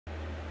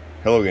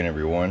Hello again,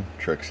 everyone.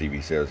 Truck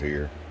CB Sales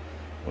here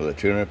with a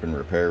tune-up and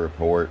repair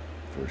report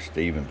for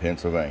Steve in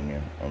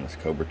Pennsylvania on this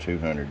Cobra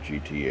 200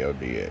 GTL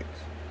DX.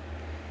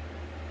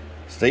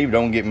 Steve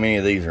don't get many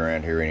of these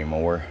around here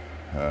anymore.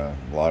 A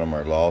lot of them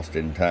are lost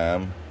in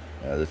time.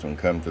 This one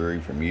come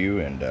through from you,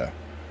 and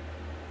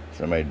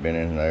somebody had been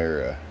in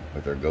there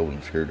with their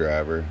golden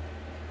screwdriver,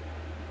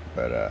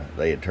 but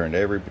they had turned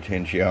every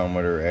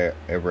potentiometer,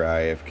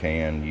 every IF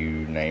can,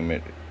 you name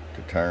it,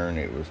 to turn,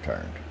 it was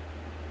turned.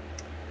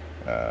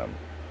 Of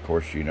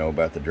course, you know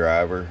about the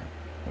driver,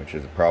 which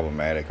is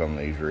problematic on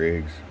these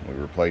rigs. We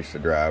replaced the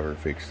driver,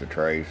 fixed the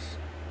trace,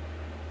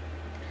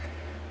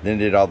 then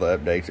did all the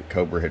updates that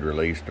Cobra had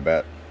released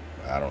about,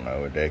 I don't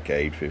know, a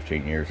decade,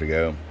 15 years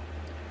ago,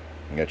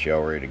 and got you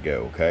all ready to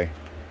go. Okay,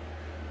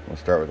 we'll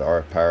start with the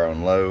RF power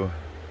on low,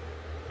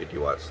 50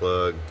 watt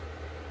slug,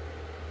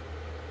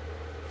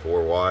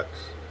 4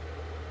 watts.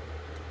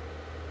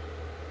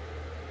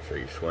 So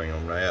you swing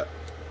on that.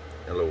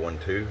 Hello, 1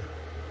 2.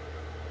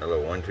 Hello,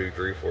 1 2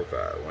 3 4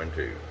 5. 1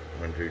 2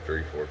 1 2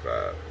 3 4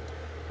 5.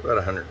 About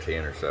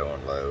 110 or so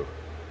on low.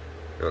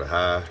 Go to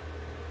high.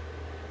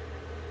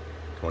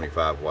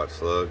 25 watt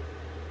slug.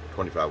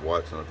 25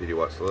 watts on a 50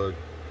 watt slug.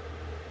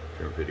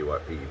 250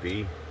 watt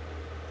PEP.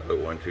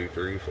 Hello, 1 2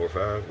 3 4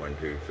 5. 1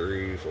 2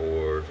 3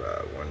 4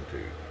 5. 1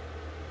 2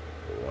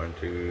 1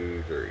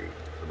 2 3.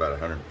 It's about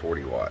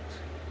 140 watts.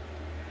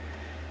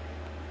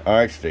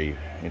 Alright, Steve,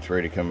 it's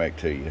ready to come back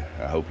to you.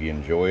 I hope you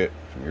enjoy it.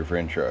 From your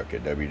friend Truck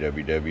at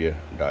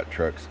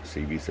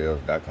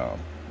www.truckscbsales.com.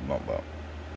 Bump bump.